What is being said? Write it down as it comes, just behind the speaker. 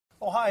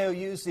Ohio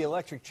used the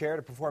electric chair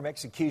to perform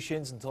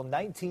executions until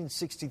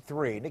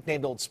 1963.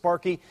 Nicknamed Old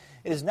Sparky,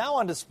 it is now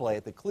on display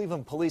at the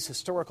Cleveland Police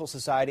Historical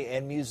Society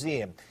and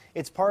Museum.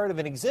 It's part of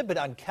an exhibit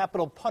on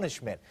capital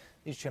punishment.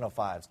 News Channel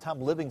 5's Tom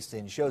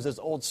Livingston shows us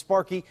Old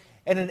Sparky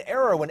and an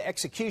era when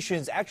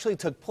executions actually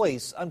took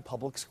place on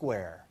Public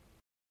Square.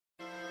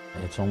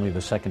 It's only the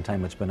second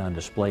time it's been on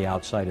display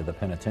outside of the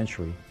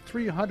penitentiary.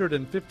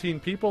 315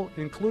 people,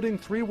 including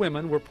 3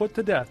 women, were put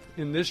to death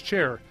in this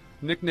chair,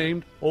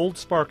 nicknamed Old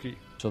Sparky.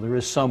 So there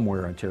is some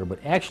wear and tear, but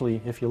actually,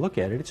 if you look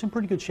at it, it's in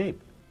pretty good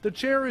shape. The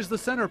chair is the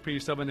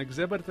centerpiece of an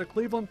exhibit at the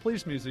Cleveland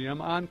Police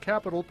Museum on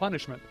capital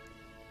punishment.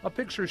 A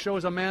picture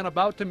shows a man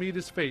about to meet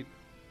his fate.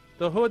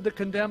 The hood the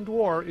condemned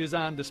wore is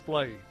on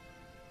display.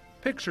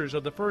 Pictures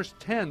of the first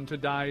 10 to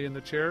die in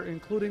the chair,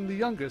 including the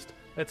youngest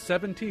at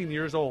 17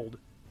 years old.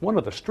 One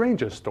of the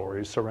strangest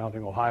stories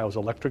surrounding Ohio's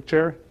electric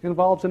chair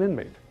involves an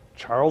inmate,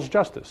 Charles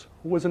Justice,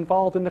 who was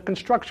involved in the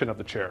construction of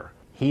the chair.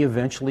 He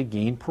eventually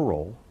gained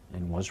parole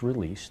and was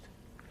released,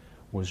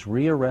 was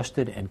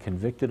rearrested and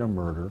convicted of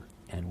murder,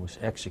 and was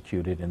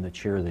executed in the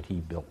chair that he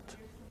built.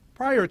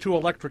 Prior to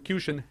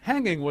electrocution,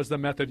 hanging was the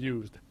method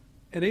used.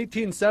 An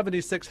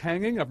 1876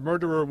 hanging of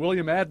murderer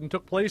William Adden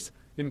took place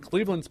in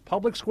Cleveland's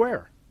Public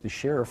Square. The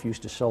sheriff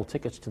used to sell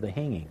tickets to the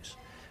hangings.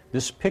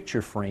 This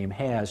picture frame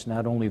has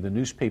not only the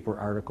newspaper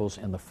articles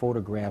and the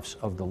photographs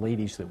of the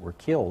ladies that were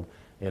killed,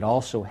 it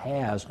also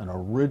has an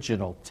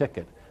original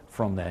ticket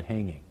from that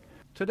hanging.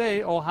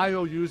 Today,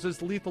 Ohio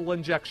uses lethal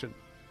injection.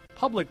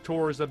 Public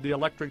tours of the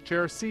electric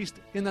chair ceased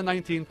in the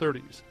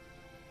 1930s.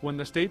 When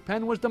the state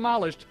pen was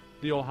demolished,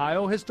 the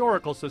Ohio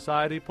Historical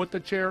Society put the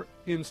chair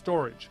in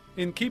storage.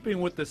 In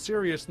keeping with the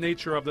serious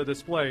nature of the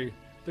display,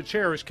 the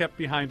chair is kept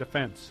behind a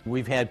fence.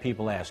 We've had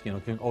people ask,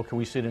 can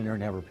we sit in there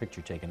and have our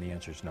picture taken? The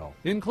answer is no.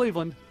 In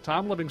Cleveland,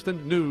 Tom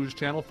Livingston, News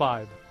Channel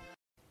 5.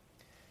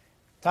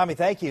 Tommy,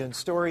 thank you. And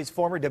stories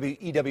former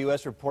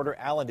WEWS reporter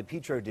Alan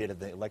DePietro did of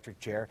the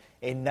electric chair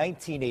in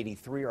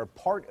 1983 are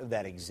part of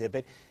that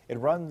exhibit. It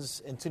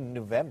runs into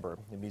November.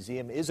 The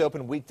museum is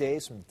open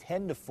weekdays from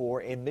 10 to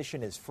 4.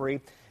 Admission is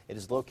free. It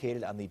is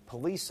located on the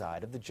police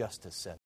side of the Justice Center.